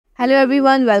Hello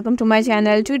everyone, welcome to my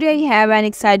channel. Today I have an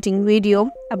exciting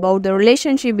video about the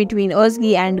relationship between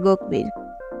Özge and Gökberk.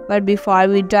 But before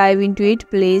we dive into it,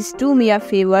 please do me a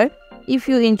favor. If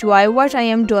you enjoy what I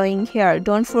am doing here,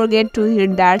 don't forget to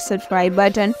hit that subscribe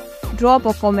button, drop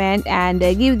a comment and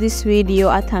give this video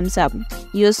a thumbs up.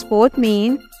 Your support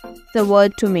means the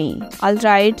world to me.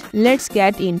 Alright, let's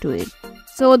get into it.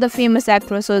 So the famous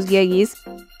actress Özge Yağız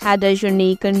had a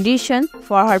unique condition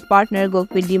for her partner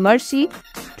Gökberk Demirci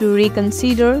to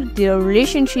reconsider their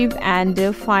relationship and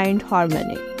find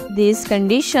harmony. This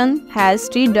condition has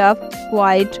stirred up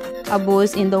quite a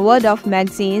buzz in the world of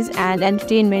magazines and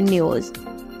entertainment news.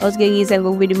 Özge Yağız and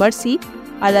Gökberk Demirci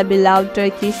are a beloved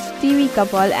Turkish TV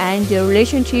couple and their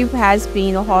relationship has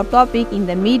been a hot topic in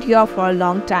the media for a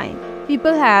long time.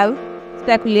 People have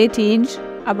speculated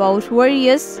about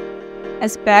various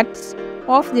aspects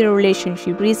of their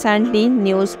relationship. Recently,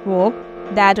 news broke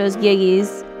that Özge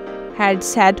Yağız had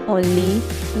set only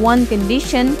one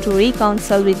condition to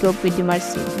reconcile with Gökberk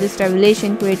Demirci. This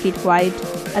revelation created quite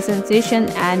a sensation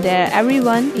and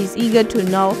everyone is eager to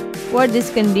know what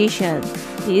this condition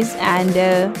is and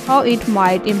how it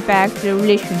might impact the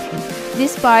relationship.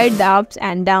 Despite the ups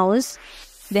and downs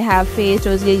they have faced,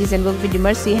 Özge Yağız and Gökberk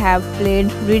Demirci have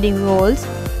played leading roles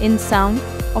in some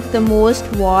of the most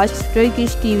watched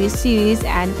Turkish TV series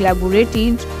and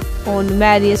collaborated on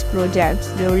various projects.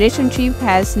 The relationship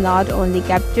has not only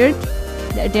captured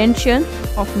the attention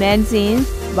of magazines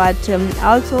but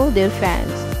also their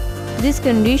fans. This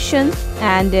condition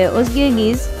and Özge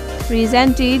Yağız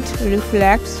presented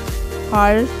reflects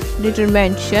her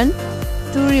determination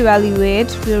to reevaluate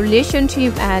the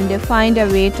relationship and find a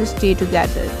way to stay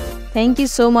together. Thank you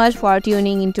so much for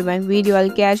tuning into my video.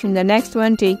 I'll catch you in the next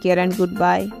one. Take care and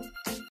goodbye.